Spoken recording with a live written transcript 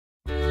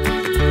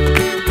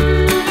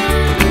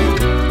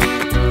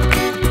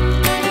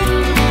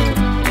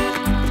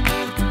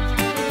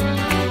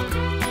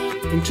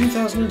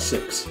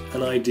2006,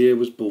 an idea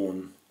was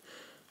born.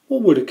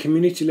 What would a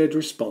community-led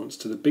response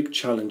to the big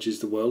challenges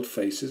the world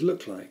faces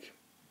look like?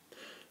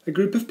 A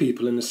group of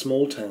people in a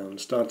small town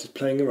started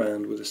playing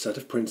around with a set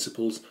of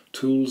principles,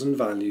 tools and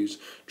values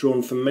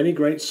drawn from many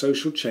great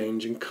social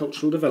change and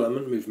cultural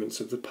development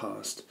movements of the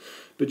past,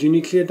 but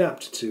uniquely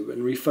adapted to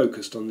and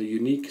refocused on the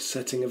unique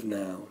setting of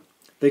now.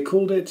 They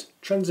called it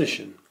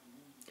transition.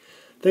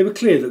 They were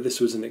clear that this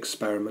was an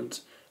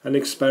experiment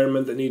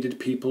that needed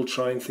people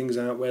trying things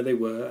out where they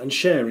were and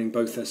sharing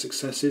both their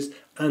successes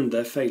and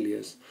their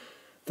failures.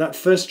 That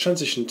first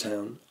transition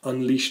town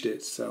unleashed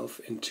itself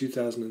in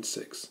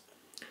 2006.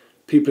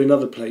 People in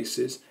other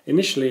places,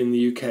 initially in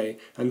the UK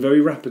and very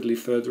rapidly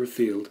further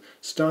afield,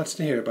 started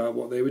to hear about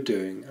what they were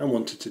doing and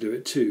wanted to do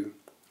it too.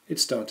 It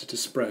started to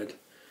spread.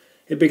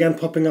 It began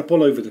popping up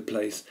all over the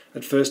place,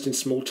 at first in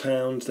small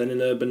towns, then in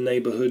urban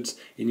neighbourhoods,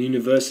 in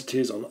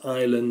universities, on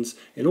islands,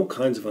 in all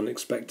kinds of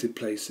unexpected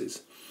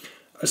places.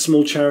 A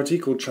small charity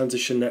called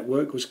Transition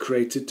Network was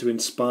created to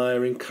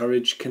inspire,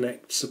 encourage,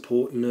 connect,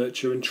 support,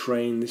 nurture and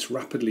train this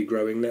rapidly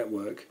growing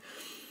network.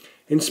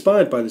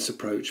 Inspired by this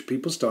approach,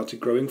 people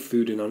started growing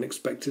food in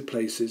unexpected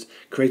places,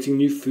 creating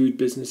new food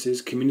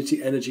businesses,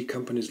 community energy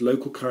companies,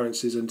 local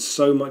currencies and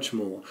so much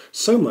more.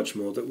 So much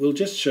more that we'll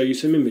just show you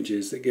some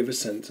images that give a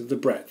sense of the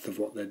breadth of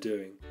what they're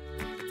doing.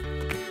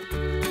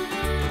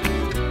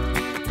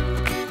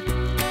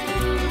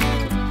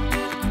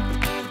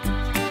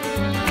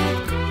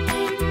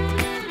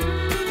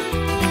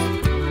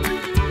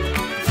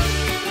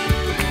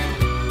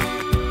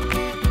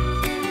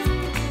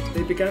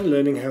 They began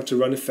learning how to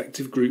run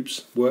effective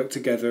groups, work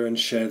together and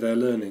share their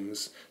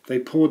learnings. They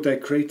poured their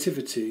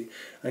creativity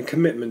and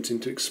commitment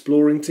into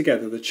exploring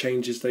together the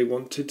changes they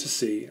wanted to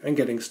see and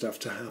getting stuff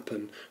to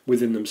happen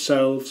within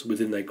themselves,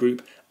 within their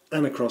group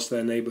and across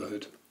their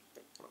neighbourhood.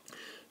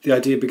 The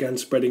idea began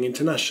spreading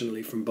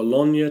internationally from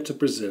Bologna to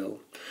Brazil,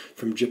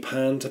 from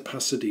Japan to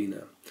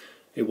Pasadena.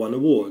 It won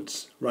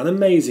awards, ran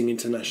amazing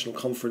international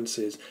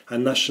conferences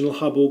and national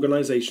hub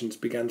organisations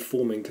began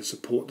forming to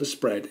support the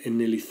spread in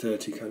nearly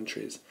 30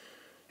 countries.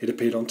 It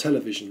appeared on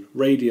television,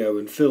 radio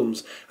and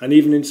films, and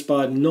even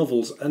inspired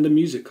novels and a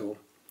musical.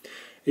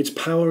 Its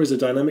power as a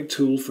dynamic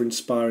tool for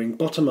inspiring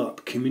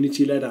bottom-up,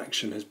 community-led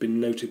action has been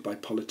noted by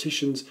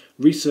politicians,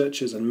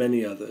 researchers and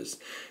many others.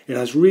 It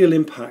has real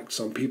impacts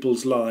on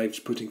people's lives,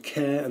 putting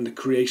care and the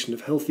creation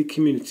of healthy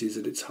communities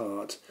at its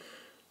heart.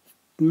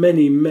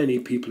 Many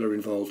people are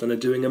involved and are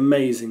doing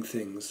amazing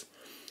things.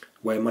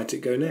 Where might it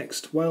go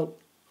next? Well,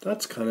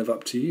 that's kind of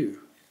up to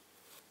you.